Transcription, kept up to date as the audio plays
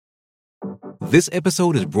This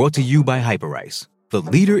episode is brought to you by Hyperice, the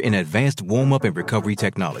leader in advanced warm-up and recovery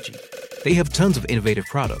technology. They have tons of innovative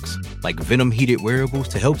products, like Venom-heated wearables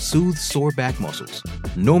to help soothe sore back muscles,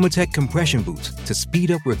 Normatec compression boots to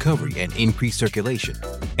speed up recovery and increase circulation,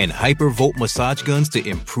 and Hypervolt massage guns to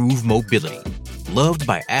improve mobility. Loved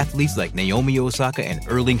by athletes like Naomi Osaka and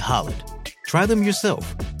Erling Haaland. Try them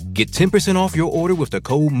yourself. Get 10% off your order with the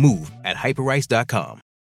code MOVE at Hyperice.com.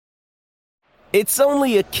 It's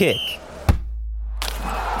only a kick,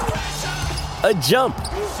 a jump,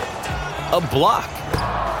 a block.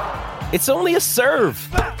 It's only a serve.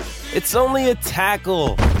 It's only a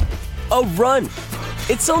tackle, a run.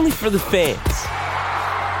 It's only for the fans.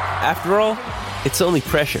 After all, it's only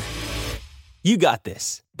pressure. You got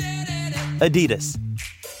this. Adidas.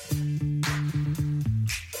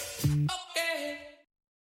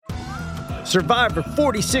 Survivor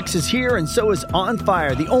 46 is here, and so is On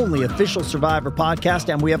Fire, the only official Survivor podcast,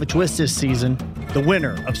 and we have a twist this season. The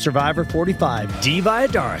winner of Survivor 45, Dee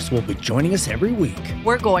Valladares, will be joining us every week.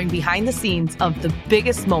 We're going behind the scenes of the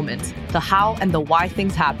biggest moments, the how and the why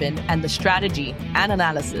things happen, and the strategy and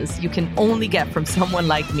analysis you can only get from someone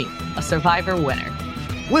like me, a Survivor winner.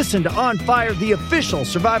 Listen to On Fire, the official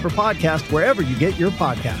Survivor podcast, wherever you get your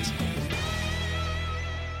podcasts.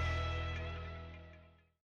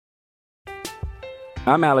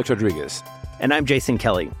 I'm Alex Rodriguez. And I'm Jason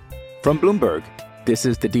Kelly. From Bloomberg, this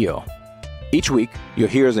is The Deal. Each week, you'll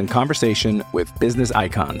hear us in conversation with business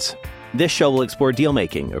icons. This show will explore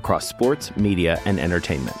deal-making across sports, media, and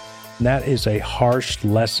entertainment. That is a harsh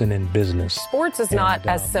lesson in business. Sports is not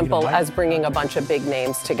as simple as bringing a bunch of big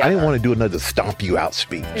names together. I didn't want to do another stomp you out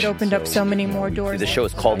speech. It opened up so many more doors. The show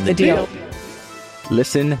is called The Deal.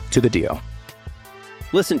 Listen to The Deal.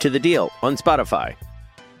 Listen to The Deal on Spotify.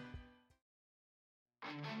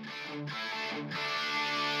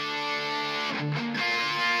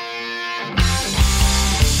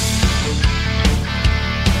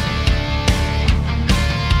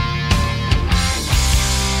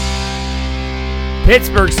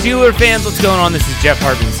 Pittsburgh Steelers fans, what's going on? This is Jeff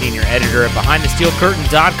Hartman, senior editor at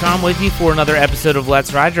BehindTheSteelCurtain.com with you for another episode of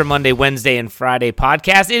Let's Ride, your Monday, Wednesday, and Friday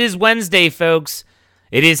podcast. It is Wednesday, folks.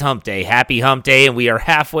 It is Hump Day. Happy Hump Day, and we are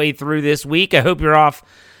halfway through this week. I hope you're off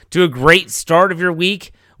to a great start of your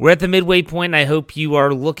week. We're at the midway point, and I hope you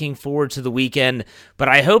are looking forward to the weekend. But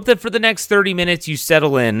I hope that for the next 30 minutes you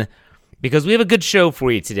settle in, because we have a good show for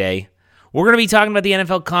you today. We're going to be talking about the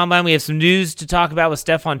NFL Combine. We have some news to talk about with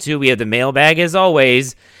Stephon, too. We have the mailbag, as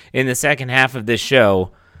always, in the second half of this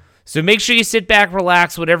show. So make sure you sit back,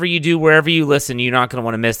 relax, whatever you do, wherever you listen. You're not going to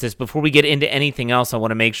want to miss this. Before we get into anything else, I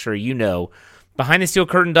want to make sure you know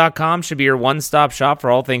BehindTheSteelCurtain.com should be your one-stop shop for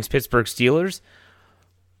all things Pittsburgh Steelers.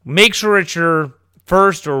 Make sure it's your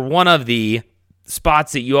first or one of the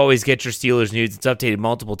spots that you always get your Steelers news. It's updated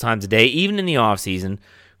multiple times a day, even in the offseason.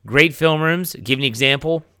 Great film rooms. Give you an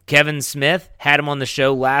example. Kevin Smith, had him on the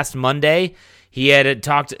show last Monday. He's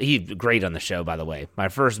great on the show, by the way. My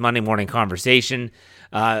first Monday morning conversation.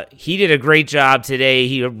 He did a great job today.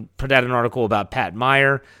 He put out an article about Pat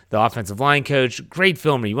Meyer, the offensive line coach. Great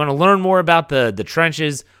film room. You want to learn more about the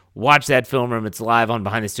trenches? Watch that film room. It's live on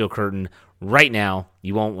Behind the Steel Curtain right now.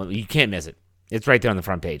 You can't miss it. It's right there on the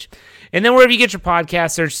front page. And then wherever you get your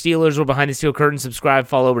podcast, search Steelers or Behind the Steel Curtain. Subscribe,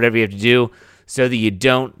 follow, whatever you have to do, so that you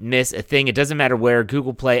don't miss a thing. It doesn't matter where: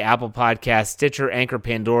 Google Play, Apple Podcasts, Stitcher, Anchor,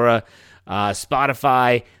 Pandora,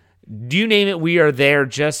 Spotify. You name it, we are there.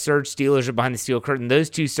 Just search Steelers or Behind the Steel Curtain. Those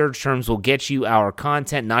two search terms will get you our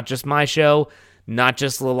content, not just my show, not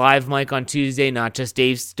just the live mic on Tuesday, not just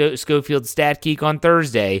Dave Schofield's Stat Geek on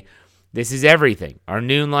Thursday. This is everything. Our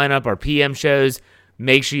noon lineup, our PM shows.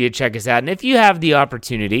 Make sure you check us out. And if you have the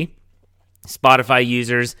opportunity, Spotify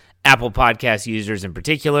users, Apple Podcast users in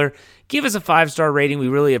particular, give us a 5-star rating. We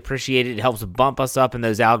really appreciate it. It helps bump us up in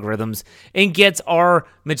those algorithms and gets our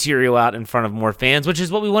material out in front of more fans, which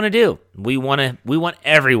is what we want to do. We want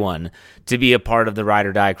everyone to be a part of the Ride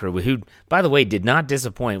or Die crew, who, by the way, did not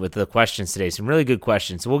disappoint with the questions today. Some really good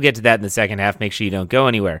questions. So we'll get to that in the second half. Make sure you don't go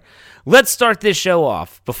anywhere. Let's start this show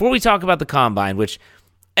off. Before we talk about the Combine, which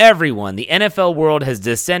everyone, the NFL world, has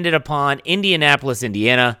descended upon, Indianapolis,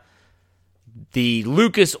 Indiana, the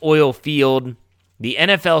Lucas Oil Field, the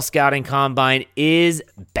NFL Scouting Combine is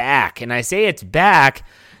back. And I say it's back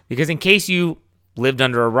because in case you lived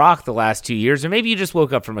under a rock the last 2 years, or maybe you just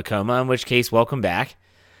woke up from a coma, in which case, welcome back.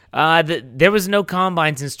 There was no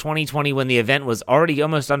Combine since 2020 when the event was already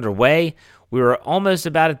almost underway. We were almost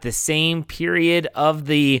about at the same period of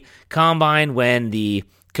the Combine when the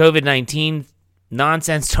COVID-19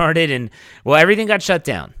 nonsense started, and, well, everything got shut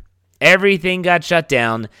down. Everything got shut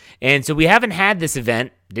down, and so we haven't had this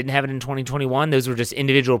event Didn't have it in 2021. Those were just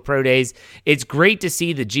individual pro days. It's great to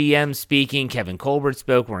see the GM speaking. Kevin Colbert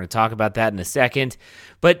spoke. We're going to talk about that in a second.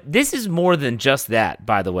 But this is more than just that,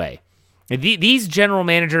 by the way. These general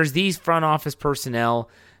managers, these front office personnel,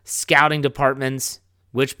 scouting departments,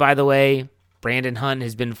 which, by the way, Brandon Hunt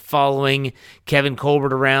has been following Kevin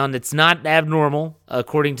Colbert around. It's not abnormal,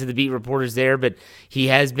 according to the beat reporters there, but he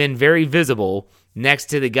has been very visible next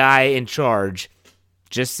to the guy in charge.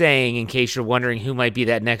 Just saying, in case you're wondering who might be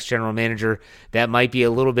that next general manager, that might be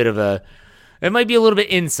a little bit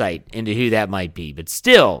insight into who that might be. But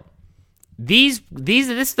still, this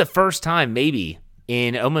is the first time maybe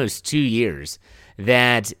in almost 2 years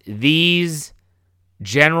that these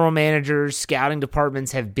general managers, scouting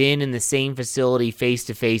departments have been in the same facility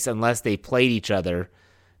face-to-face unless they played each other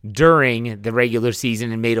during the regular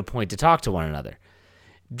season and made a point to talk to one another.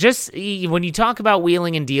 Just when you talk about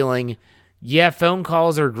wheeling and dealing, yeah, phone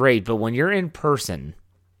calls are great, but when you're in person,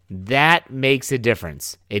 that makes a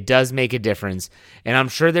difference. It does make a difference. And I'm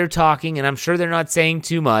sure they're talking, and I'm sure they're not saying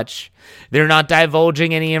too much. They're not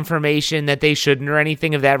divulging any information that they shouldn't or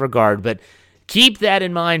anything of that regard, but keep that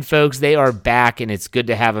in mind, folks. They are back, and it's good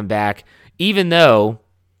to have them back, even though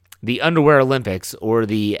the Underwear Olympics, or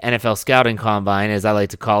the NFL Scouting Combine, as I like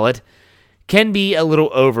to call it, can be a little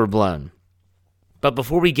overblown. But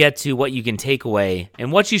before we get to what you can take away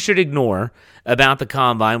and what you should ignore about the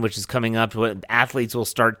Combine, which is coming up, what athletes will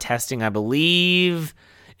start testing, I believe,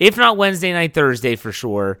 if not Wednesday night, Thursday for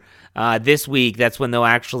sure, this week, that's when they'll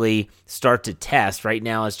actually start to test. Right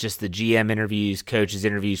now, it's just the GM interviews, coaches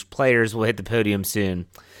interviews, players will hit the podium soon.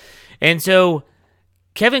 And so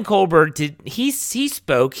Kevin Colbert, he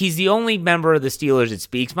spoke. He's the only member of the Steelers that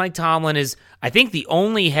speaks. Mike Tomlin is, I think, the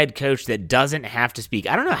only head coach that doesn't have to speak.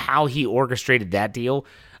 I don't know how he orchestrated that deal.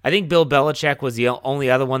 I think Bill Belichick was the only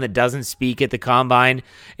other one that doesn't speak at the Combine.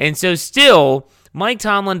 And so still, Mike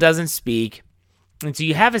Tomlin doesn't speak. And so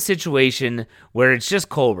you have a situation where it's just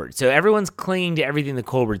Colbert. So everyone's clinging to everything that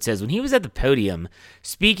Colbert says. When he was at the podium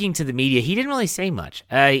speaking to the media, he didn't really say much.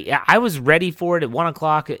 I was ready for it at 1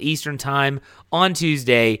 o'clock Eastern time on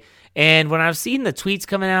Tuesday. And when I've seen the tweets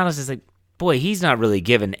coming out, I was just like, boy, he's not really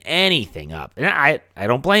giving anything up. And I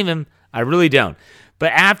don't blame him. I really don't.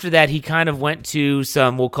 But after that, he kind of went to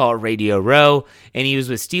some, we'll call it Radio Row, and he was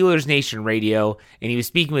with Steelers Nation Radio, and he was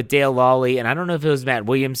speaking with Dale Lawley, and I don't know if it was Matt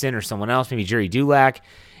Williamson or someone else, maybe Jerry Dulac,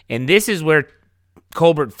 and this is where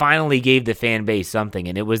Colbert finally gave the fan base something,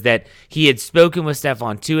 and it was that he had spoken with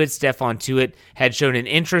Stephon Tuitt. Stephon Tuitt had shown an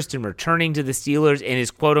interest in returning to the Steelers and is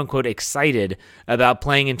quote-unquote excited about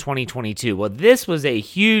playing in 2022. Well, this was a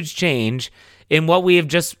huge change in what we have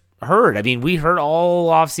just heard. I mean, we heard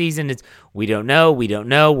all offseason, it's we don't know,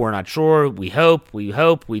 we're not sure, we hope,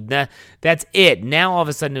 that's it. Now all of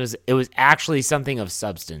a sudden it was actually something of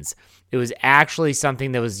substance. It was actually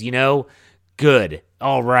something that was, good.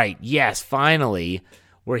 All right, yes, finally,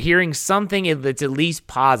 we're hearing something that's at least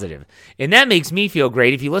positive. And that makes me feel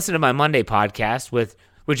great. If you listen to my Monday podcast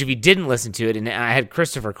which if you didn't listen to it, and I had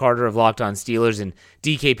Christopher Carter of Locked On Steelers and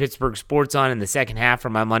DK Pittsburgh Sports on in the second half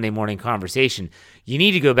for my Monday morning conversation, you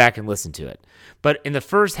need to go back and listen to it. But in the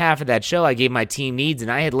first half of that show, I gave my team needs,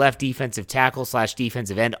 and I had left defensive tackle /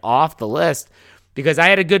 defensive end off the list because I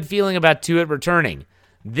had a good feeling about Tuitt returning.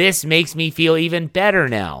 This makes me feel even better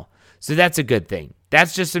now. So that's a good thing.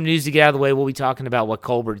 That's just some news to get out of the way. We'll be talking about what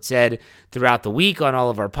Colbert said throughout the week on all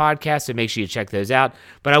of our podcasts, so make sure you check those out.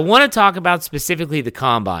 But I want to talk about specifically the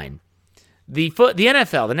Combine. The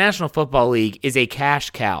NFL, the National Football League, is a cash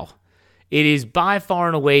cow. It is by far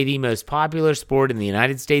and away the most popular sport in the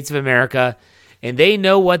United States of America, and they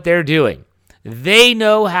know what they're doing. They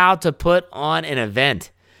know how to put on an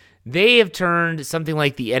event. They have turned something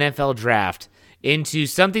like the NFL Draft into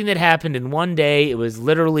something that happened in one day. It was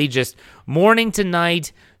literally just morning to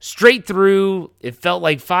night, straight through. It felt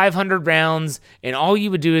like 500 rounds, and all you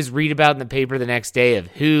would do is read about in the paper the next day of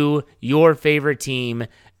who your favorite team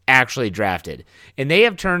actually drafted. And they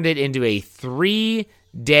have turned it into a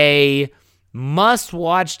 3-day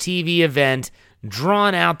must-watch TV event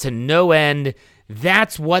drawn out to no end.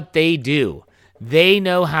 That's what they do. They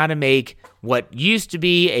know how to make what used to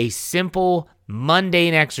be a simple,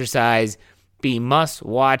 mundane exercise be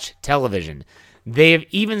must-watch television. They have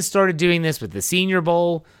even started doing this with the Senior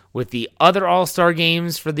Bowl, with the other All-Star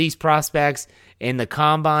games for these prospects, and the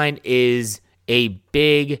Combine is a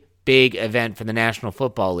big, big event for the National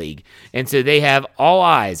Football League. And so they have all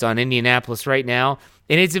eyes on Indianapolis right now,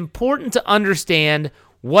 and it's important to understand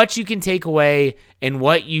what you can take away and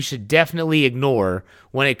what you should definitely ignore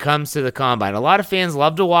when it comes to the Combine. A lot of fans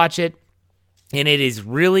love to watch it, and it is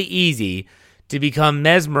really easy to become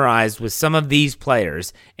mesmerized with some of these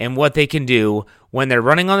players and what they can do when they're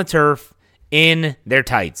running on the turf in their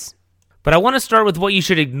tights. But I want to start with what you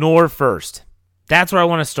should ignore first. That's where I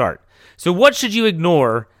want to start. So what should you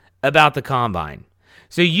ignore about the combine?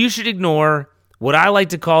 So you should ignore what I like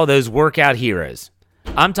to call those workout heroes.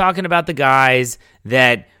 I'm talking about the guys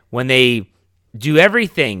that when they do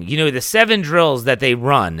everything, the 7 drills that they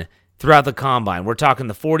run throughout the combine. We're talking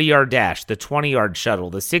the 40-yard dash, the 20-yard shuttle,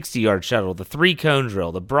 the 60-yard shuttle, the 3-cone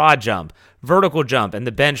drill, the broad jump, vertical jump, and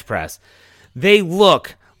the bench press. They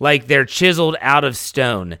look like they're chiseled out of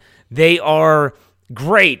stone. They are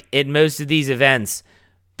great at most of these events.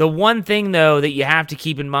 The one thing, though, that you have to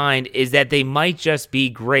keep in mind is that they might just be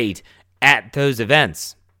great at those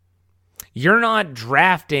events. You're not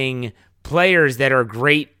drafting players that are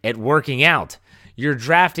great at working out. You're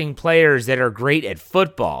drafting players that are great at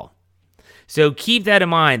football. So keep that in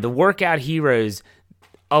mind. The workout heroes,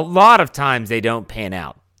 a lot of times they don't pan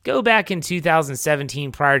out. Go back in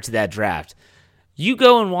 2017 prior to that draft. You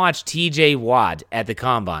go and watch TJ Watt at the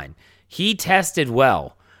combine. He tested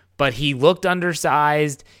well, but he looked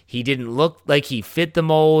undersized. He didn't look like he fit the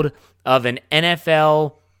mold of an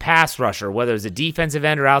NFL pass rusher, whether it was a defensive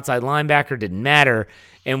end or outside linebacker, didn't matter.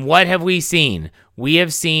 And what have we seen? We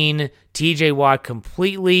have seen TJ Watt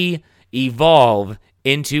completely evolve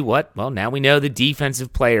into what? Well, now we know the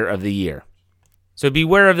defensive player of the year. So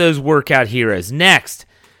beware of those workout heroes. Next,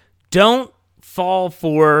 don't fall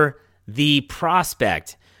for the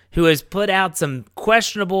prospect who has put out some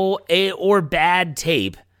questionable or bad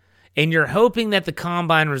tape, and you're hoping that the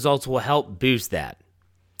combine results will help boost that.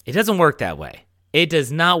 It doesn't work that way. It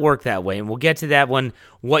does not work that way, and we'll get to that one,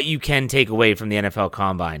 what you can take away from the NFL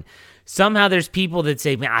combine. Somehow there's people that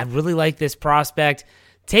say, man, I really like this prospect.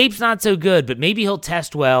 Tape's not so good, but maybe he'll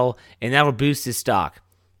test well, and that'll boost his stock.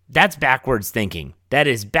 That's backwards thinking. That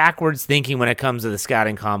is backwards thinking when it comes to the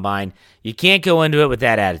scouting combine. You can't go into it with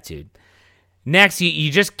that attitude. Next,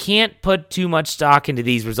 you just can't put too much stock into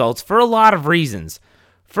these results for a lot of reasons.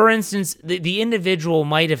 For instance, the individual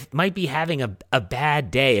might be having a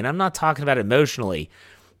bad day, and I'm not talking about emotionally.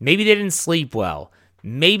 Maybe they didn't sleep well.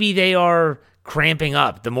 Maybe they are cramping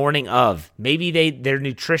up the morning of. Maybe their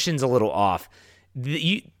nutrition's a little off.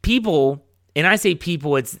 People, and I say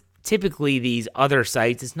people, it's typically these other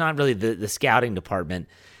sites. It's not really the scouting department.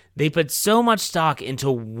 They put so much stock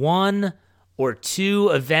into 1 or 2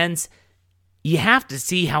 events. You have to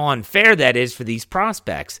see how unfair that is for these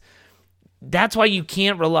prospects. That's why you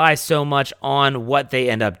can't rely so much on what they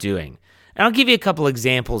end up doing. And I'll give you a couple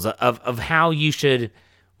examples of how you should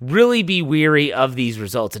really be weary of these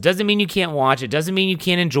results. It doesn't mean you can't watch. It doesn't mean you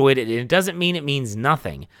can't enjoy it. And it doesn't mean it means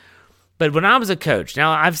nothing. But when I was a coach,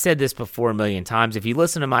 now I've said this before a million times. If you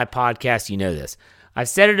listen to my podcast, you know this. I've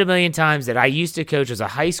said it a million times that I used to coach as a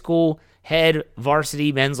high school head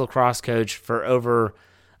varsity men's lacrosse coach for over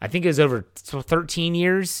 13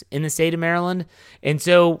 years in the state of Maryland. And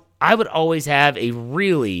so I would always have a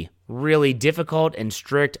really, really difficult and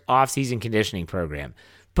strict off-season conditioning program.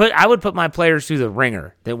 But I would put my players through the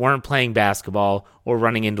ringer that weren't playing basketball or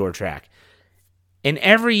running indoor track. And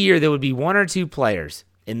every year there would be 1 or 2 players,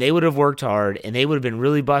 and they would have worked hard, and they would have been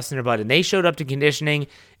really busting their butt, and they showed up to conditioning,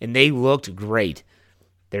 and they looked great.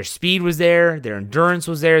 Their speed was there, their endurance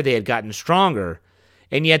was there, they had gotten stronger,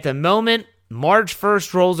 and yet the moment March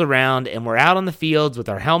 1st rolls around, and we're out on the fields with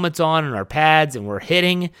our helmets on and our pads, and we're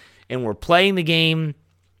hitting, and we're playing the game,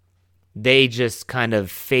 they just kind of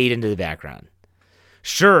fade into the background.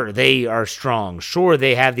 Sure, they are strong, sure,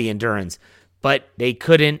 they have the endurance, but they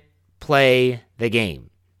couldn't play the game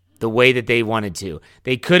the way that they wanted to.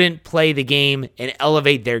 They couldn't play the game and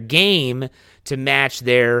elevate their game to match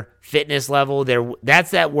their fitness level.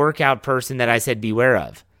 That's that workout person that I said beware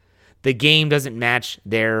of. The game doesn't match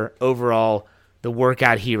their overall, the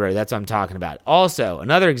workout hero. That's what I'm talking about. Also,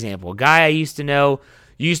 another example, a guy I used to know,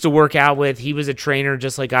 used to work out with, he was a trainer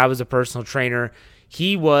just like I was a personal trainer.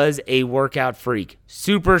 He was a workout freak,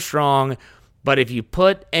 super strong, but if you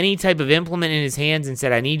put any type of implement in his hands and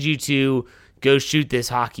said, I need you to go shoot this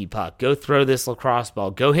hockey puck, go throw this lacrosse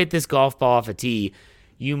ball, go hit this golf ball off a tee,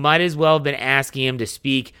 you might as well have been asking him to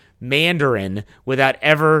speak Mandarin without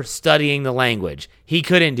ever studying the language. He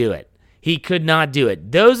couldn't do it. He could not do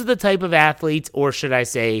it. Those are the type of athletes, or should I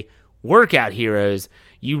say workout heroes,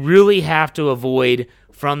 you really have to avoid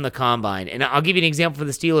from the combine. And I'll give you an example for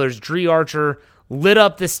the Steelers. Dre Archer lit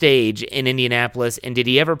up the stage in Indianapolis, and did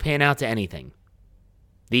he ever pan out to anything?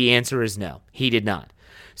 The answer is no, he did not.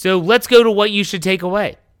 So let's go to what you should take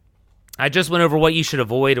away. I just went over what you should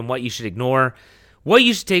avoid and what you should ignore. What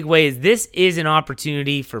you should take away is this is an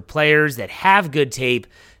opportunity for players that have good tape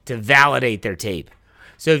to validate their tape.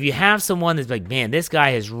 So if you have someone that's like, man, this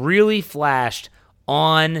guy has really flashed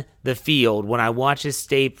on the field when I watch his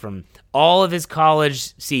tape from all of his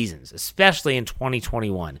college seasons, especially in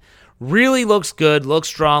 2021. Really looks good, looks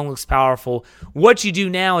strong, looks powerful. What you do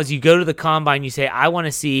now is you go to the combine, you say, I want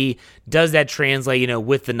to see, does that translate,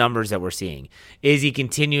 with the numbers that we're seeing? Is he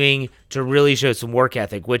continuing to really show some work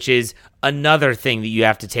ethic, which is another thing that you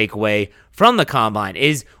have to take away from the combine,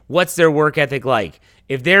 is what's their work ethic like?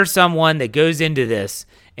 If there's someone that goes into this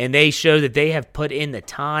and they show that they have put in the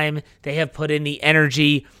time, they have put in the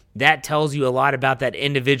energy, that tells you a lot about that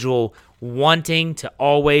individual wanting to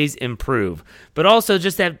always improve. But also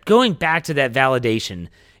just that, going back to that validation,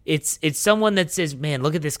 it's someone that says, man,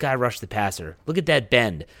 look at this guy rush the passer. Look at that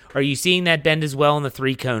bend. Are you seeing that bend as well in the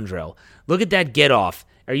 3-cone drill? Look at that get off.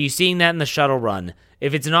 Are you seeing that in the shuttle run?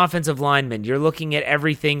 If it's an offensive lineman, you're looking at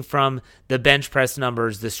everything from the bench press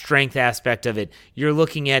numbers, the strength aspect of it. You're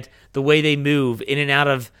looking at the way they move in and out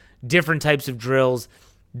of different types of drills.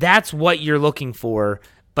 That's what you're looking for.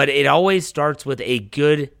 But it always starts with a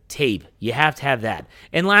good tape. You have to have that.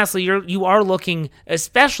 And lastly, you are looking,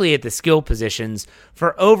 especially at the skill positions,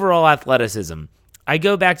 for overall athleticism. I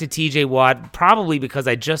go back to TJ Watt probably because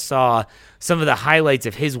I just saw some of the highlights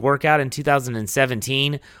of his workout in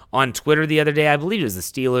 2017 on Twitter the other day. I believe it was the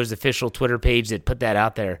Steelers' official Twitter page that put that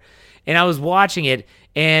out there. And I was watching it,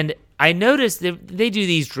 and I noticed that they do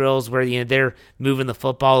these drills where they're moving the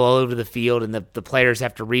football all over the field and the players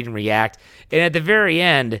have to read and react. And at the very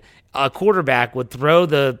end, a quarterback would throw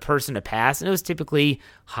the person a pass, and it was typically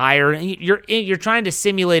higher. And you're trying to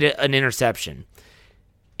simulate an interception.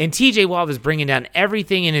 And TJ Watt was bringing down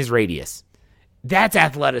everything in his radius. That's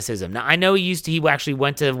athleticism. Now, I know he actually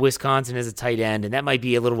went to Wisconsin as a tight end, and that might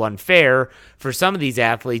be a little unfair for some of these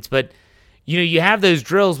athletes, but you have those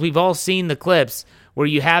drills. We've all seen the clips where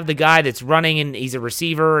you have the guy that's running and he's a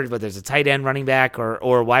receiver, whether there's a tight end, running back, or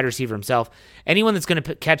a wide receiver himself. Anyone that's going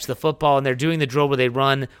to catch the football, and they're doing the drill where they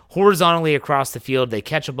run horizontally across the field. They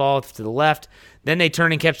catch a ball to the left, then they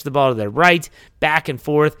turn and catch the ball to their right, back and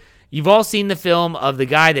forth. You've all seen the film of the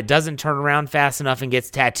guy that doesn't turn around fast enough and gets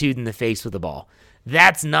tattooed in the face with the ball.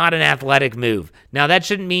 That's not an athletic move. Now, that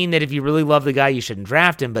shouldn't mean that if you really love the guy, you shouldn't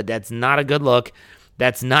draft him, but that's not a good look.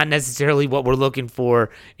 That's not necessarily what we're looking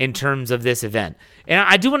for in terms of this event. And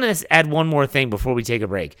I do want to add one more thing before we take a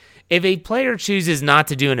break. If a player chooses not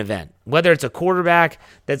to do an event, whether it's a quarterback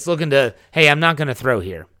that's looking to, hey, I'm not going to throw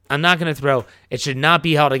here. I'm not going to throw. It should not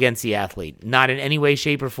be held against the athlete. Not in any way,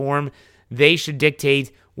 shape, or form. They should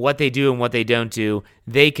dictate what they do and what they don't do.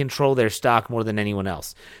 They control their stock more than anyone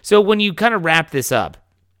else. So when you kind of wrap this up,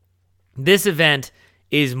 this event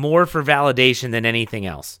is more for validation than anything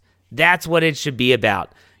else. That's what it should be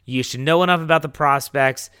about. You should know enough about the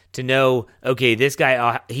prospects to know, okay, this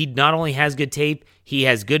guy, he not only has good tape, he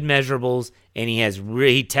has good measurables, and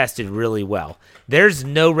he tested really well. There's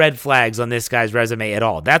no red flags on this guy's resume at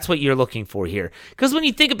all. That's what you're looking for here. Because when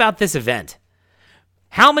you think about this event,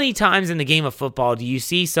 how many times in the game of football do you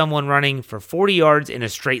see someone running for 40 yards in a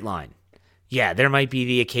straight line? Yeah, there might be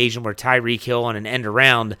the occasion where Tyreek Hill on an end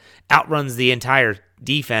around outruns the entire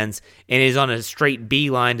defense and is on a straight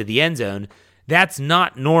beeline to the end zone. That's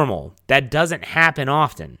not normal. That doesn't happen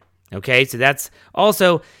often. Okay, so that's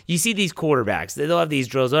also, you see these quarterbacks, they'll have these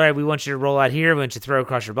drills. All right, we want you to roll out here, we want you to throw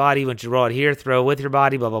across your body, we want you to roll out here, throw with your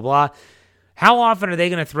body, blah, blah, blah. How often are they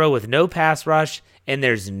going to throw with no pass rush and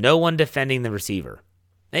there's no one defending the receiver?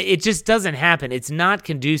 It just doesn't happen. It's not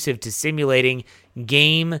conducive to simulating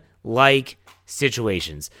game-like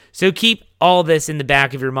situations. So keep all this in the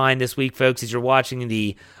back of your mind this week, folks, as you're watching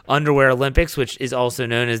the Underwear Olympics, which is also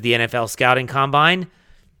known as the NFL Scouting Combine.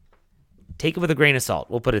 Take it with a grain of salt.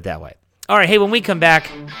 We'll put it that way. All right, hey, when we come back,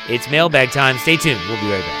 it's mailbag time. Stay tuned. We'll be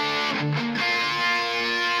right back.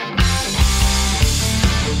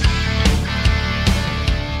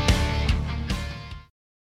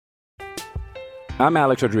 I'm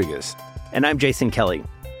Alex Rodriguez. And I'm Jason Kelly.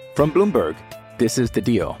 From Bloomberg, this is The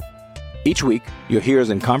Deal. Each week, you'll hear us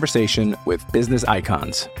in conversation with business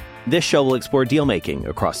icons. This show will explore deal-making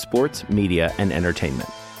across sports, media, and entertainment.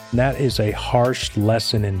 That is a harsh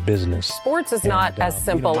lesson in business. Sports is not as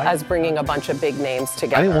simple as bringing a bunch of big names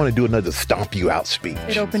together. I didn't want to do another stomp you out speech.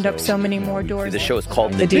 It opened up so many more doors. The show is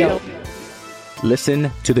called The Deal.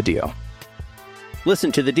 Listen to The Deal.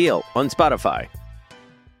 Listen to The Deal on Spotify.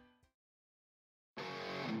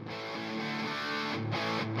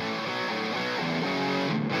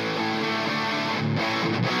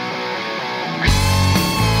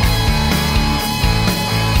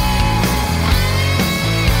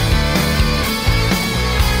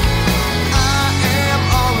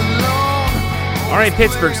 All right,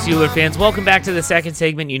 Pittsburgh Steelers fans, welcome back to the second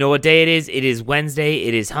segment. You know what day it is? It is Wednesday.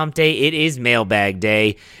 It is hump day. It is mailbag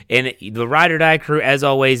day. And the Ride or Die crew, as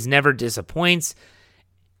always, never disappoints.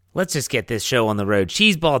 Let's just get this show on the road.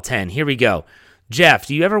 Cheeseball 10, here we go. Jeff,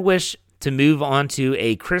 do you ever wish to move on to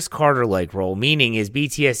a Chris Carter-like role? Meaning, is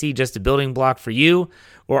BTSC just a building block for you,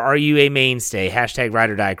 or are you a mainstay? Hashtag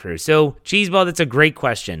Ride or Die crew. So, Cheeseball, that's a great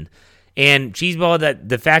question. And Cheeseball, that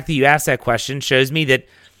the fact that you asked that question shows me that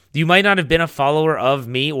you might not have been a follower of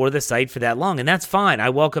me or the site for that long, and that's fine. I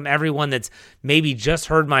welcome everyone that's maybe just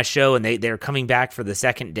heard my show and they're coming back for the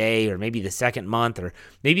second day or maybe the second month, or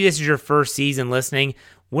maybe this is your first season listening.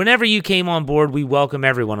 Whenever you came on board, we welcome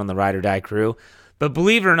everyone on the Ride or Die crew. But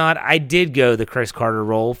believe it or not, I did go the Chris Carter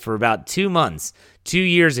role for about 2 months, 2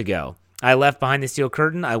 years ago. I left Behind the Steel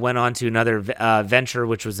Curtain. I went on to another venture,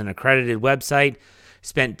 which was an accredited website,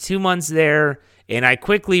 spent 2 months there, and I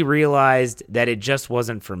quickly realized that it just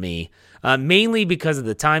wasn't for me, mainly because of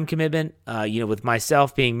the time commitment. With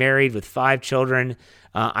myself being married with 5 children,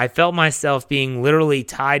 I felt myself being literally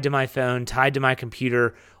tied to my phone, tied to my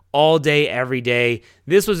computer all day, every day.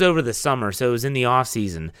 This was over the summer, so it was in the off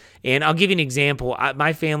season. And I'll give you an example.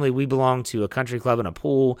 My family, we belong to a country club and a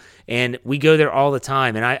pool, and we go there all the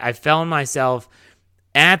time. And I found myself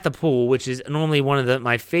at the pool, which is normally one of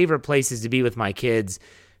my favorite places to be with my kids,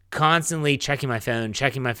 constantly checking my phone,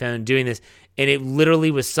 doing this, and it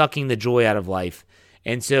literally was sucking the joy out of life.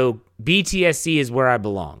 And so BTSC is where I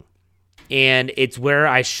belong, and it's where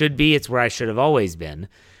I should be. It's where I should have always been.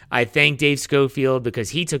 I thank Dave Schofield because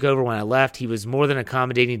he took over when I left. He was more than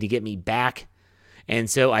accommodating to get me back. And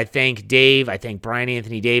so I thank Dave, I thank Brian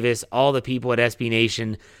Anthony Davis, all the people at SB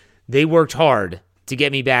Nation. They worked hard to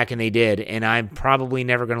get me back, and they did, and I'm probably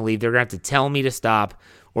never going to leave. They're going to have to tell me to stop,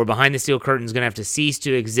 or Behind the Steel Curtain is going to have to cease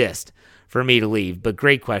to exist for me to leave. But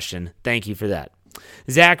great question. Thank you for that.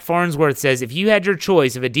 Zach Farnsworth says, if you had your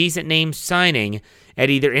choice of a decent name signing at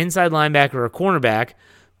either inside linebacker or cornerback,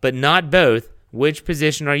 but not both, which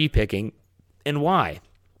position are you picking and why?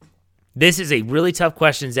 This is a really tough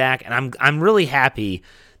question, Zach, and I'm really happy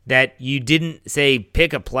that you didn't say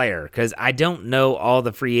pick a player, because I don't know all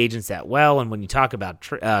the free agents that well, and when you talk about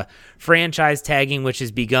franchise tagging, which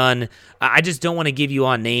has begun, I just don't want to give you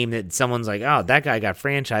a name that someone's like, oh, that guy got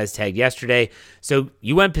franchise tagged yesterday. So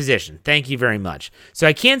you went position. Thank you very much. So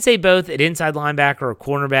I can't say both at inside linebacker or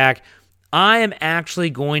cornerback. I am actually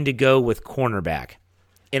going to go with cornerback,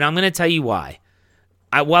 and I'm going to tell you why.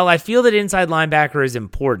 While I feel that inside linebacker is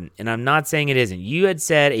important, and I'm not saying it isn't, you had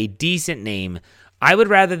said a decent name. I would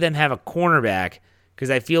rather them have a cornerback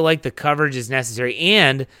because I feel like the coverage is necessary.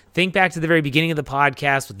 And think back to the very beginning of the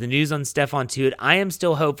podcast with the news on Stephon Tuitt. I am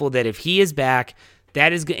still hopeful that if he is back,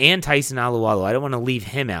 that is, and Tyson Alualu, I don't want to leave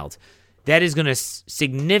him out, that is going to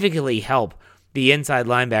significantly help the inside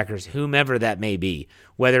linebackers, whomever that may be.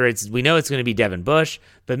 Whether it's, we know it's going to be Devin Bush,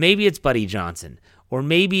 but maybe it's Buddy Johnson, or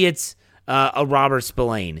maybe it's a Robert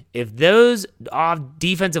Spillane. If those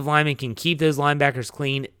defensive linemen can keep those linebackers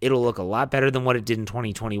clean, it'll look a lot better than what it did in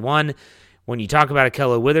 2021. When you talk about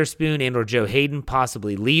Ahkello Witherspoon and or Joe Hayden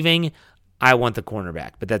possibly leaving, I want the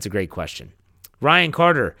cornerback, but that's a great question. Ryan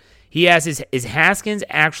Carter, he asks, is Haskins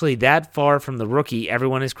actually that far from the rookie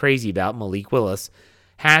everyone is crazy about, Malik Willis?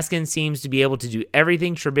 Haskins seems to be able to do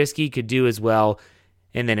everything Trubisky could do as well.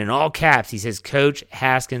 And then in all caps, he says, Coach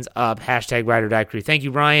Haskins up, hashtag Ride or Die crew. Thank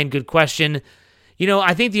you, Ryan. Good question.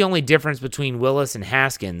 I think the only difference between Willis and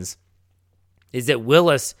Haskins is that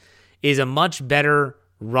Willis is a much better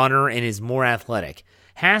runner and is more athletic.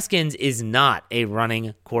 Haskins is not a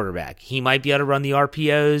running quarterback. He might be able to run the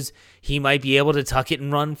RPOs. He might be able to tuck it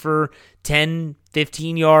and run for 10,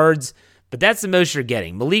 15 yards. But that's the most you're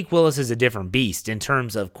getting. Malik Willis is a different beast in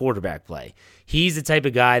terms of quarterback play. He's the type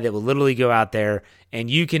of guy that will literally go out there and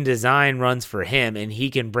you can design runs for him and he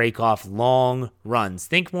can break off long runs.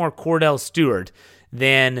 Think more Cordell Stewart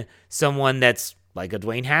than someone that's like a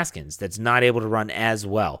Dwayne Haskins that's not able to run as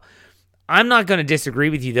well. I'm not going to disagree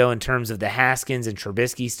with you, though, in terms of the Haskins and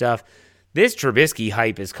Trubisky stuff. This Trubisky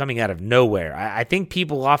hype is coming out of nowhere. I think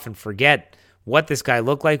people often forget what this guy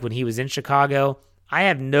looked like when he was in Chicago. I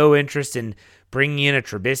have no interest in bringing in a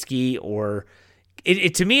Trubisky or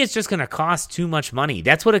to me, it's just going to cost too much money.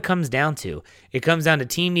 That's what it comes down to. It comes down to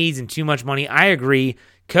team needs and too much money. I agree.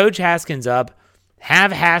 Coach Haskins up.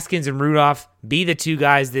 Have Haskins and Rudolph be the two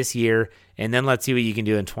guys this year, and then let's see what you can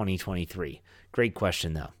do in 2023. Great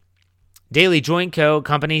question, though. Daily Joint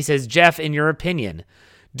Company says, Jeff, in your opinion,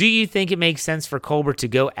 Do you think it makes sense for Colbert to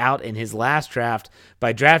go out in his last draft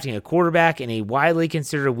by drafting a quarterback in a widely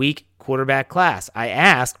considered weak quarterback class? I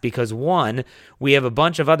ask because 1, we have a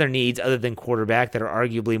bunch of other needs other than quarterback that are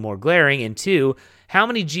arguably more glaring, and 2, how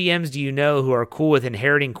many GMs do you know who are cool with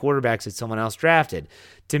inheriting quarterbacks that someone else drafted?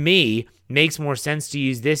 To me, makes more sense to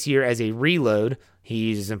use this year as a reload. He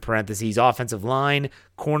uses in parentheses offensive line,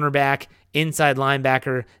 cornerback, inside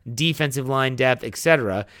linebacker, defensive line depth,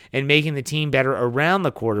 etc., and making the team better around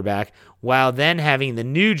the quarterback while then having the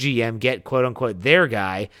new GM get quote-unquote their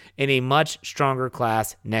guy in a much stronger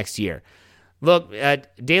class next year. Look,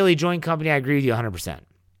 Daily Joint Company, I agree with you 100%.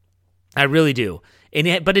 I really do.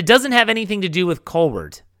 But it doesn't have anything to do with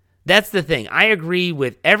Colbert. That's the thing. I agree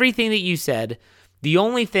with everything that you said. The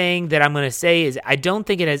only thing that I'm going to say is I don't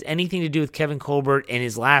think it has anything to do with Kevin Colbert in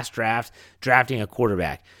his last draft, drafting a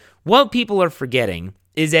quarterback. What people are forgetting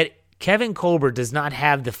is that Kevin Colbert does not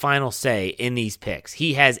have the final say in these picks.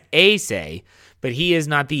 He has a say, but he is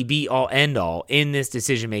not the be-all, end-all in this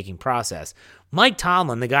decision-making process. Mike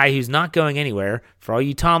Tomlin, the guy who's not going anywhere, for all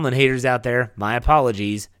you Tomlin haters out there, my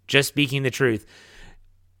apologies, just speaking the truth,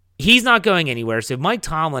 he's not going anywhere, so Mike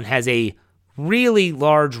Tomlin has a really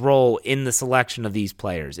large role in the selection of these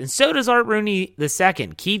players. And so does Art Rooney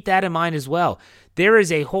II. Keep that in mind as well. There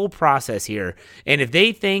is a whole process here. And if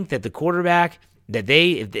they think that the quarterback, that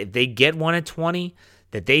if they get one at 20,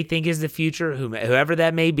 that they think is the future, whoever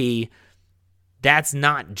that may be, that's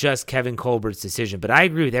not just Kevin Colbert's decision. But I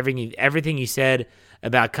agree with everything you said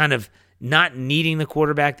about kind of not needing the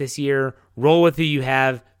quarterback this year. Roll with who you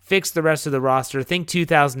have. Fix the rest of the roster. Think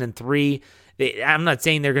 2003. I'm not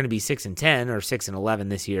saying they're going to be 6-10 or 6-11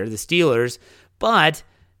 this year, the Steelers, but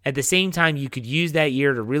at the same time, you could use that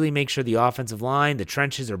year to really make sure the offensive line, the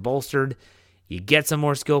trenches are bolstered. You get some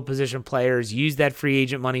more skill position players, use that free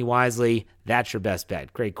agent money wisely. That's your best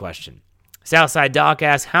bet. Great question. Southside Doc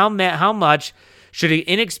asks, how much should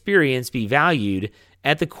inexperience be valued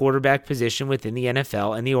at the quarterback position within the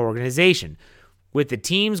NFL and the organization? With the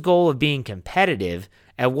team's goal of being competitive,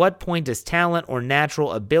 at what point does talent or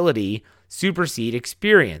natural ability supersede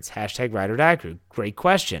experience? Hashtag Ride or Die Crew. Great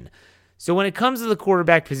question. So when it comes to the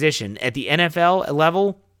quarterback position at the NFL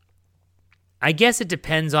level, I guess it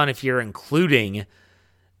depends on if you're including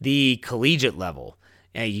the collegiate level.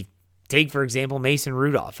 You take, for example, Mason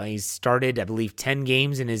Rudolph. He's started, I believe, 10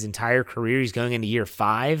 games in his entire career. He's going into year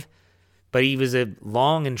 5, but he was a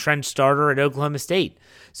long entrenched starter at Oklahoma State.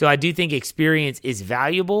 So I do think experience is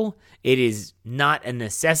valuable. It is not a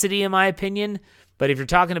necessity, in my opinion. But if you're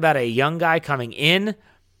talking about a young guy coming in,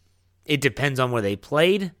 it depends on where they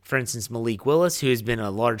played. For instance, Malik Willis, who has been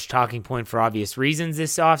a large talking point for obvious reasons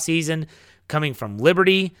this offseason, coming from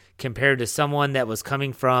Liberty compared to someone that was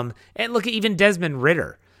coming from, and look at even Desmond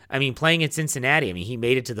Ridder. I mean, playing at Cincinnati, he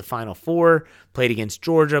made it to the Final Four, played against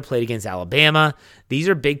Georgia, played against Alabama. These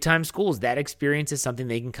are big-time schools. That experience is something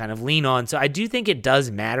they can kind of lean on. So I do think it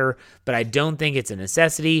does matter, but I don't think it's a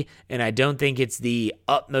necessity, and I don't think it's the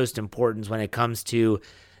utmost importance when it comes to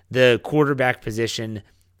the quarterback position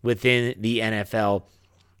within the NFL.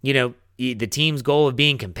 You know, the team's goal of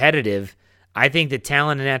being competitive, I think that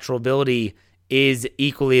talent and natural ability is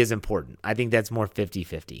equally as important. I think that's more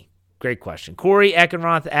 50-50. Great question. Corey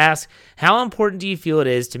Eckenroth asks, how important do you feel it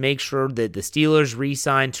is to make sure that the Steelers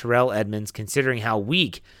re-sign Terrell Edmunds, considering how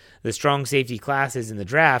weak the strong safety class is in the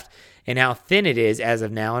draft and how thin it is as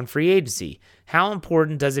of now in free agency? How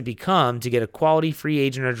important does it become to get a quality free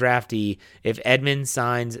agent or draftee if Edmunds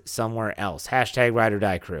signs somewhere else? Hashtag Ride or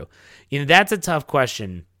Die Crew. You know, that's a tough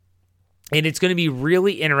question, and it's going to be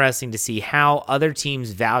really interesting to see how other teams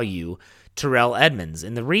value Terrell Edmunds.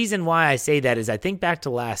 And the reason why I say that is I think back to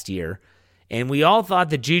last year, and we all thought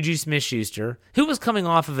that Juju Smith-Schuster, who was coming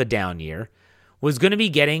off of a down year, was going to be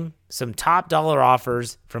getting some top dollar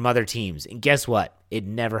offers from other teams. And guess what? It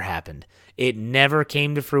never happened. It never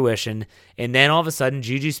came to fruition. And then all of a sudden,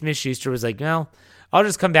 Juju Smith-Schuster was like, well, I'll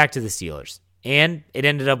just come back to the Steelers. And it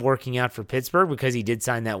ended up working out for Pittsburgh because he did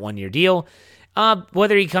sign that one-year deal.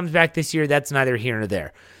 Whether he comes back this year, that's neither here nor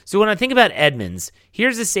there. So when I think about Edmunds,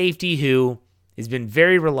 here's a safety who has been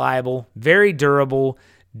very reliable, very durable,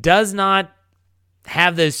 does not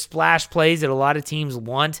have those splash plays that a lot of teams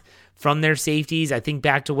want from their safeties. I think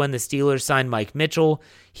back to when the Steelers signed Mike Mitchell.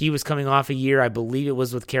 He was coming off a year, I believe it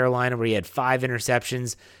was with Carolina, where he had 5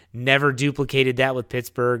 interceptions, never duplicated that with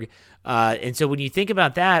Pittsburgh. And so when you think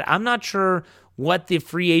about that, I'm not sure what the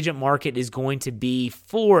free agent market is going to be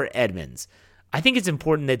for Edmunds. I think it's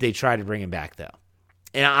important that they try to bring him back, though.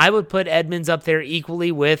 And I would put Edmunds up there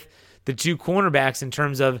equally with the 2 cornerbacks in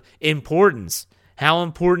terms of importance. How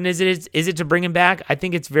important is it to bring him back? I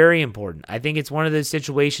think it's very important. I think it's one of those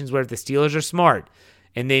situations where if the Steelers are smart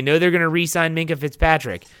and they know they're going to re-sign Minkah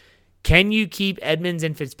Fitzpatrick. Can you keep Edmonds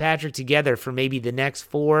and Fitzpatrick together for maybe the next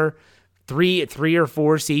three or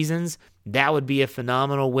four seasons? That would be a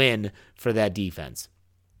phenomenal win for that defense.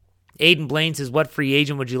 Aiden Blaine says, what free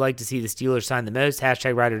agent would you like to see the Steelers sign the most?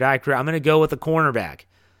 Hashtag Ride or Die Crew. I'm going to go with a cornerback.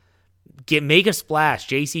 Make a splash.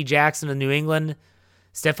 J.C. Jackson of New England.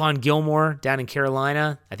 Stephon Gilmore down in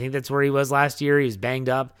Carolina. I think that's where he was last year. He was banged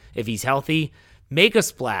up. If he's healthy, make a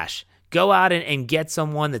splash. Go out and get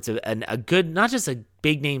someone that's a good, not just a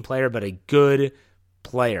big name player, but a good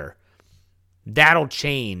player. That'll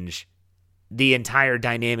change the entire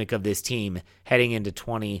dynamic of this team heading into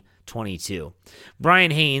 2022.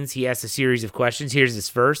 Brian Haynes, he asked a series of questions. Here's his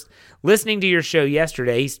first. Listening to your show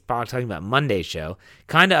yesterday, he's talking about Monday's show,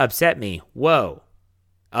 kind of upset me. Whoa.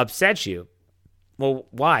 Upset you? Well,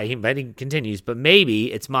 why? He continues, but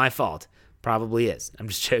maybe it's my fault. Probably is. I'm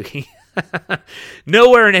just joking.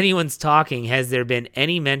 Nowhere in anyone's talking has there been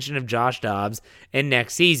any mention of Josh Dobbs in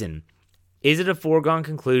next season. Is it a foregone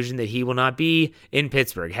conclusion that he will not be in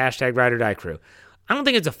Pittsburgh? Hashtag Ride or Die Crew. I don't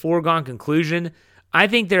think it's a foregone conclusion. I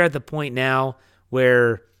think they're at the point now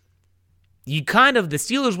where the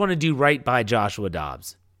Steelers want to do right by Joshua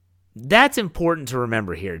Dobbs. That's important to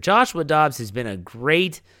remember here. Joshua Dobbs has been a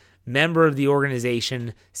great member of the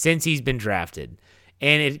organization since he's been drafted.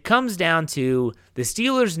 And it comes down to the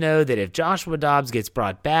Steelers know that if Joshua Dobbs gets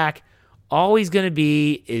brought back, all he's going to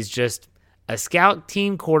be is just a scout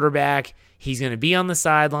team quarterback. He's going to be on the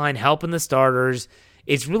sideline helping the starters.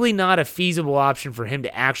 It's really not a feasible option for him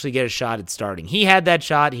to actually get a shot at starting. He had that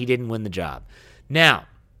shot. He didn't win the job. Now,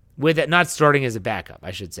 with that, not starting as a backup, I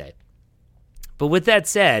should say. But with that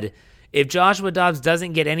said, if Joshua Dobbs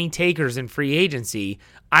doesn't get any takers in free agency,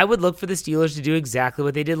 I would look for the Steelers to do exactly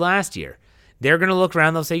what they did last year. They're going to look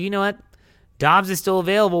around. They'll say, you know what? Dobbs is still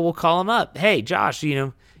available. We'll call him up. Hey, Josh,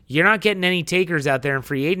 you're not getting any takers out there in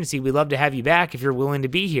free agency. We'd love to have you back if you're willing to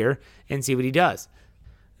be here and see what he does.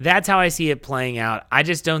 That's how I see it playing out. I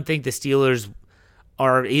just don't think the Steelers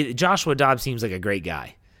are... Joshua Dobbs seems like a great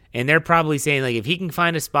guy. And they're probably saying, if he can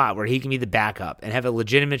find a spot where he can be the backup and have a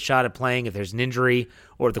legitimate shot at playing if there's an injury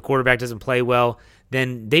or if the quarterback doesn't play well,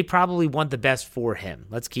 then they probably want the best for him.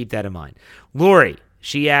 Let's keep that in mind. Lori,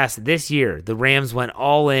 she asked, this year, the Rams went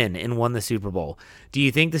all in and won the Super Bowl. Do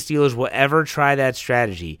you think the Steelers will ever try that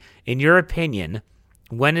strategy? In your opinion,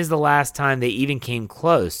 when is the last time they even came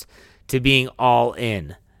close to being all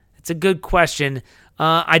in? It's a good question.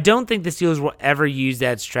 I don't think the Steelers will ever use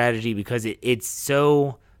that strategy because it's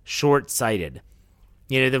so short-sighted.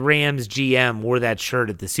 The Rams GM wore that shirt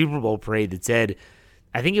at the Super Bowl parade that said,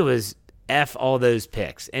 I think it was F all those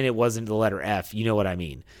picks, and it wasn't the letter F. You know what I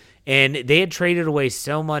mean. And they had traded away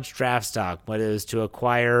so much draft stock, whether it was to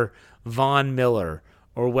acquire Von Miller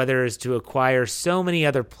or whether it was to acquire so many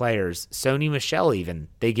other players, Sony Michel even.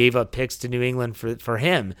 They gave up picks to New England for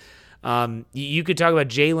him. You could talk about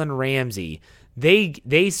Jalen Ramsey.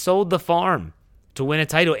 They sold the farm to win a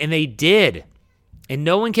title, and they did. And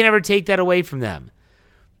no one can ever take that away from them.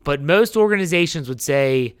 But most organizations would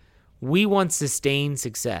say, we want sustained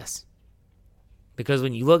success. Because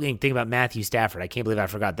when you look and think about Matthew Stafford, I can't believe I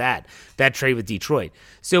forgot that trade with Detroit.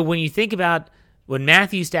 So when you think about when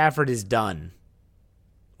Matthew Stafford is done,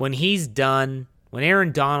 when he's done, when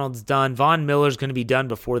Aaron Donald's done, Von Miller's going to be done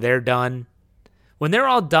before they're done. When they're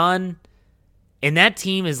all done and that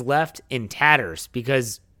team is left in tatters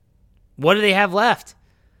because what do they have left?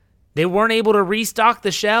 They weren't able to restock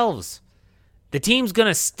the shelves. The team's going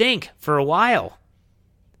to stink for a while.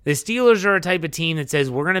 The Steelers are a type of team that says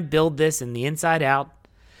we're going to build this in the inside out,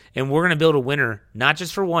 and we're going to build a winner, not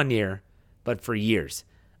just for 1 year, but for years.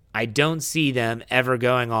 I don't see them ever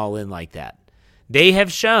going all in like that. They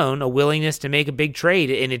have shown a willingness to make a big trade,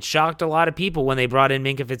 and it shocked a lot of people when they brought in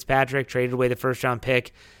Minkah Fitzpatrick, traded away the first-round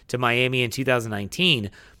pick to Miami in 2019,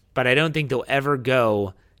 but I don't think they'll ever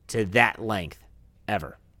go to that length,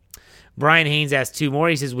 ever. Brian Haynes asked two more.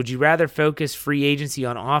 He says, would you rather focus free agency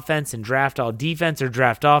on offense and draft all defense or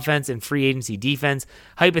draft offense and free agency defense?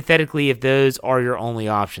 Hypothetically, if those are your only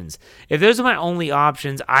options. If those are my only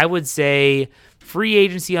options, I would say free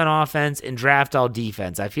agency on offense and draft all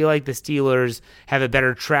defense. I feel like the Steelers have a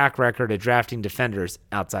better track record at drafting defenders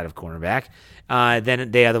outside of cornerback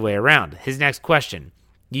than the other way around. His next question.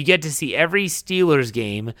 You get to see every Steelers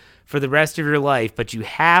game for the rest of your life, but you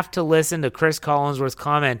have to listen to Chris Collinsworth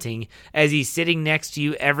commenting as he's sitting next to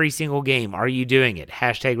you every single game. Are you doing it?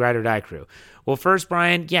 Hashtag Ride or Die Crew. Well, first,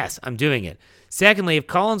 Brian, yes, I'm doing it. Secondly, if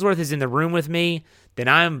Collinsworth is in the room with me, then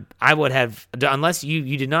I would have, unless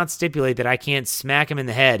you did not stipulate that I can't smack him in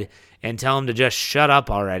the head and tell him to just shut up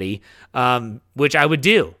already, which I would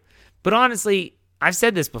do. But honestly, I've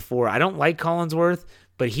said this before. I don't like Collinsworth,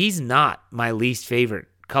 but he's not my least favorite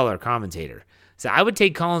color commentator. So I would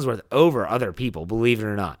take Collinsworth over other people, believe it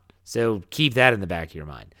or not. So keep that in the back of your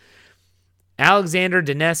mind. Alexander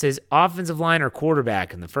Dines says offensive line or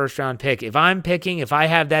quarterback in the first round pick. If I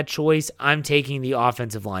have that choice, I'm taking the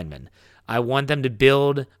offensive lineman. I want them to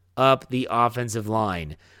build up the offensive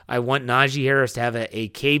line. I want Najee Harris to have a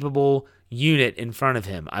capable unit in front of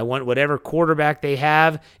him. I want whatever quarterback they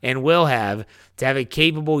have and will have to have a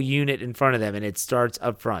capable unit in front of them, and it starts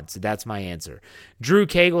up front. So that's my answer. Drew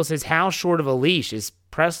Cagle says, how short of a leash is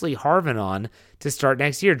Presley Harvin on to start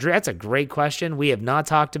next year? Drew, that's a great question. We have not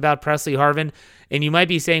talked about Presley Harvin, and you might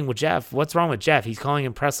be saying, well, Jeff, what's wrong with Jeff? He's calling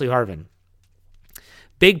him Presley Harvin.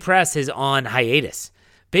 Big Press is on hiatus.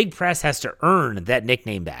 Big Press has to earn that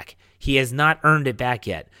nickname back. He has not earned it back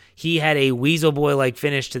yet. He had a Weasel Boy-like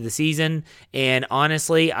finish to the season, and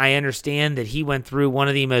honestly, I understand that he went through one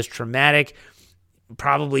of the most traumatic,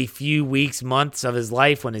 probably few weeks, months of his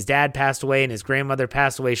life when his dad passed away and his grandmother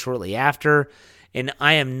passed away shortly after, and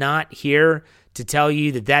I am not here to tell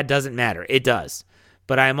you that doesn't matter. It does.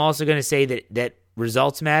 But I'm also going to say that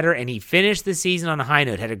results matter, and he finished the season on a high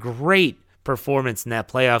note, had a great performance in that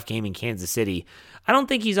playoff game in Kansas City. I don't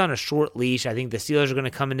think he's on a short leash. I think the Steelers are going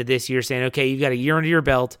to come into this year saying, okay, you've got a year under your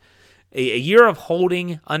belt, a year of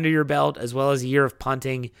holding under your belt, as well as a year of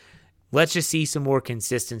punting. Let's just see some more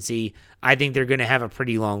consistency. I think they're going to have a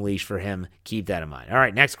pretty long leash for him. Keep that in mind. All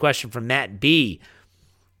right, next question from Matt B.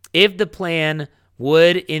 If the plan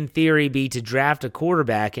would, in theory, be to draft a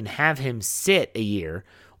quarterback and have him sit a year,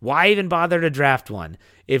 why even bother to draft one?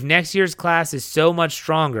 If next year's class is so much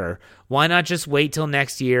stronger, why not just wait till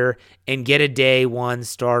next year and get a day one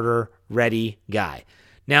starter ready guy?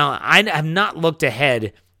 Now, I have not looked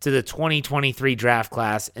ahead to the 2023 draft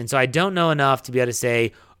class, and so I don't know enough to be able to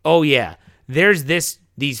say, oh yeah, there's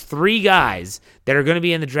these three guys that are going to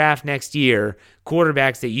be in the draft next year,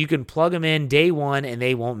 quarterbacks that you can plug them in day one and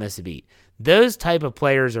they won't miss a beat. Those type of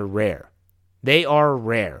players are rare. They are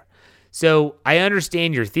rare. So I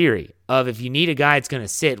understand your theory of if you need a guy that's going to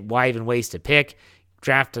sit, why even waste a pick,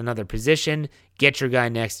 draft another position, get your guy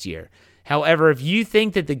next year. However, if you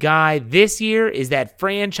think that the guy this year is that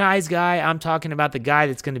franchise guy, I'm talking about the guy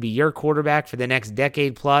that's going to be your quarterback for the next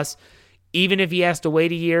decade plus, even if he has to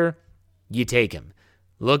wait a year, you take him.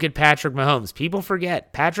 Look at Patrick Mahomes. People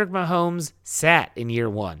forget Patrick Mahomes sat in year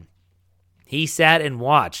one. He sat and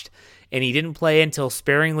watched, and he didn't play until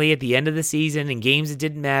sparingly at the end of the season in games that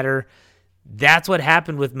didn't matter. That's what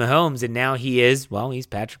happened with Mahomes, and now he's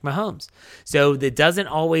Patrick Mahomes. So that doesn't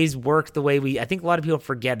always work the way I think a lot of people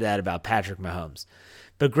forget that about Patrick Mahomes.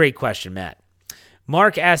 But great question, Matt.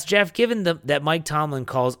 Mark asked, Jeff, given that Mike Tomlin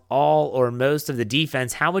calls all or most of the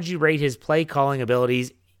defense, how would you rate his play calling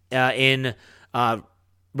abilities in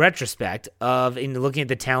retrospect in looking at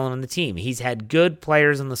the talent on the team? He's had good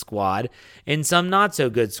players on the squad and some not so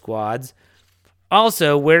good squads.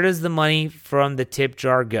 Also, where does the money from the tip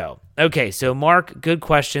jar go? Okay, so Mark, good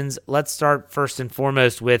questions. Let's start first and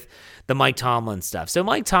foremost with the Mike Tomlin stuff. So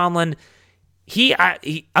Mike Tomlin,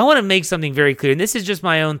 I want to make something very clear, and this is just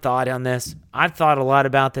my own thought on this. I've thought a lot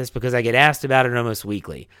about this because I get asked about it almost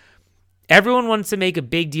weekly. Everyone wants to make a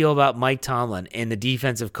big deal about Mike Tomlin and the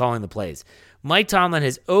defensive calling the plays. Mike Tomlin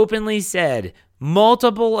has openly said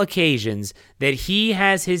multiple occasions that he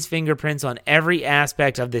has his fingerprints on every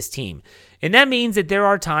aspect of this team. And that means that there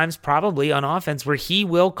are times probably on offense where he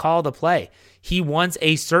will call the play. He wants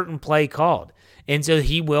a certain play called. And so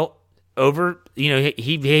he will he's going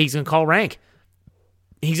to call rank.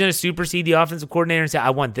 He's going to supersede the offensive coordinator and say, I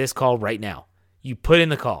want this call right now. You put in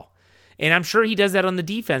the call. And I'm sure he does that on the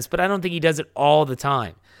defense, but I don't think he does it all the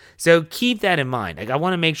time. So keep that in mind. I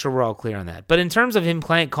want to make sure we're all clear on that. But in terms of him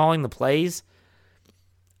calling the plays,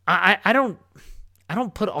 I don't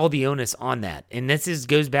put all the onus on that. And this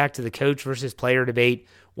goes back to the coach versus player debate.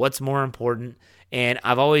 What's more important? And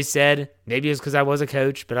I've always said, maybe it's because I was a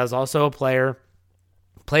coach, but I was also a player.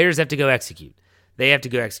 Players have to go execute. They have to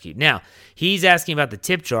go execute. Now, he's asking about the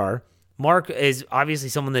tip jar. Mark is obviously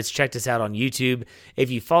someone that's checked us out on YouTube.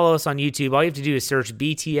 If you follow us on YouTube, all you have to do is search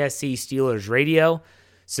BTSC Steelers Radio.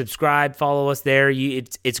 Subscribe, follow us there.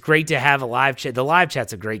 It's great to have a live chat. The live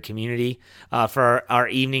chat's a great community for our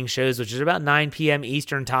evening shows, which is about 9 p.m.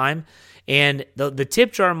 Eastern time. And the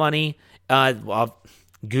tip jar money,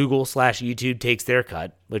 Google/YouTube takes their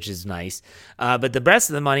cut, which is nice. But the rest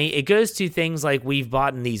of the money, it goes to things like we've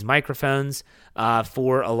bought in these microphones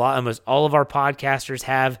for almost all of our podcasters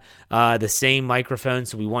have the same microphone,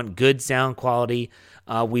 so we want good sound quality.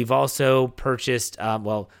 We've also purchased,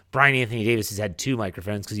 Brian Anthony Davis has had 2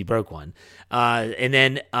 microphones because he broke one. And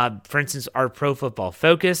then, for instance, our Pro Football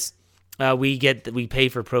Focus we pay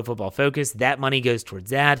for Pro Football Focus. That money goes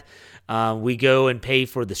towards that. We go and pay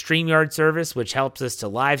for the StreamYard service, which helps us to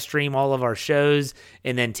live stream all of our shows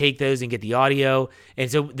and then take those and get the audio.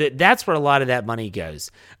 And so that's where a lot of that money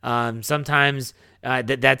goes. Sometimes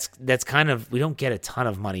that's kind of, we don't get a ton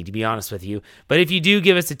of money, to be honest with you. But if you do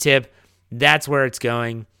give us a tip, that's where it's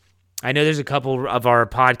going. I know there's a couple of our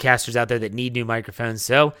podcasters out there that need new microphones,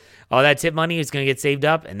 so all that tip money is going to get saved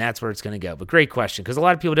up, and that's where it's going to go. But great question, because a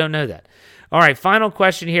lot of people don't know that. All right, final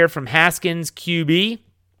question here from Haskins QB. It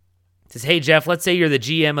says, hey, Jeff, let's say you're the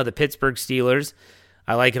GM of the Pittsburgh Steelers.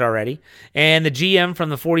 I like it already. And the GM from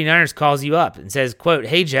the 49ers calls you up and says, quote,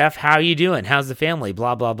 hey, Jeff, how are you doing? How's the family?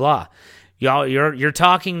 Blah, blah, blah. You're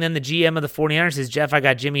talking, then the GM of the 49ers says, Jeff, I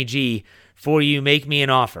got Jimmy G for you. Make me an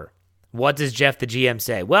offer. What does Jeff, the GM,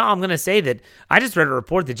 say? Well, I'm going to say that I just read a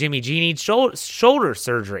report that Jimmy G needs shoulder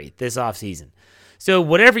surgery this offseason. So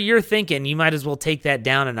whatever you're thinking, you might as well take that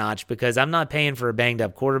down a notch, because I'm not paying for a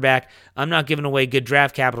banged-up quarterback. I'm not giving away good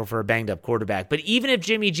draft capital for a banged-up quarterback. But even if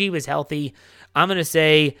Jimmy G was healthy, I'm going to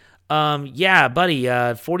say, yeah, buddy,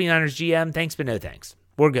 49ers GM, thanks but no thanks.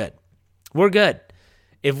 We're good. We're good.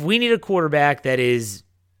 If we need a quarterback that is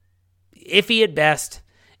iffy at best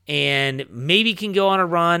and maybe can go on a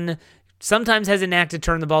run, sometimes has a knack to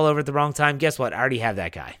turn the ball over at the wrong time, guess what? I already have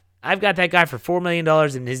that guy. I've got that guy for $4 million,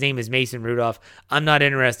 and his name is Mason Rudolph. I'm not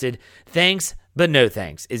interested. Thanks, but no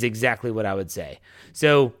thanks is exactly what I would say.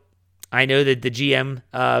 So I know that the GM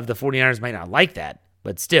of the 49ers might not like that,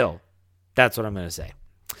 but still, that's what I'm going to say.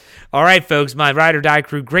 All right, folks, my Ride or Die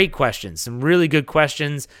crew, great questions. Some really good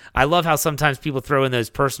questions. I love how sometimes people throw in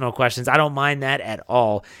those personal questions. I don't mind that at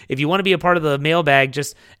all. If you want to be a part of the mailbag,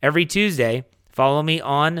 just every Tuesday, follow me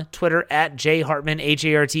on Twitter at jhartman,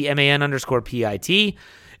 HARTMAN_PIT.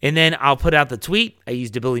 And then I'll put out the tweet. I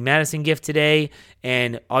used a Billy Madison gift today,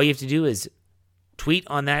 and all you have to do is tweet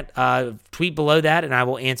on that, tweet below that, and I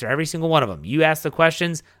will answer every single one of them. You ask the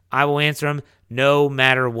questions, I will answer them no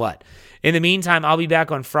matter what. In the meantime, I'll be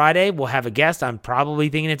back on Friday. We'll have a guest. I'm probably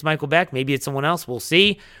thinking it's Michael Beck. Maybe it's someone else. We'll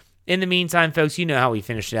see. In the meantime, folks, you know how we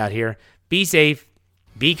finish it out here. Be safe,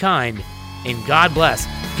 be kind, and God bless.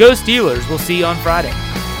 Go Steelers. We'll see you on Friday.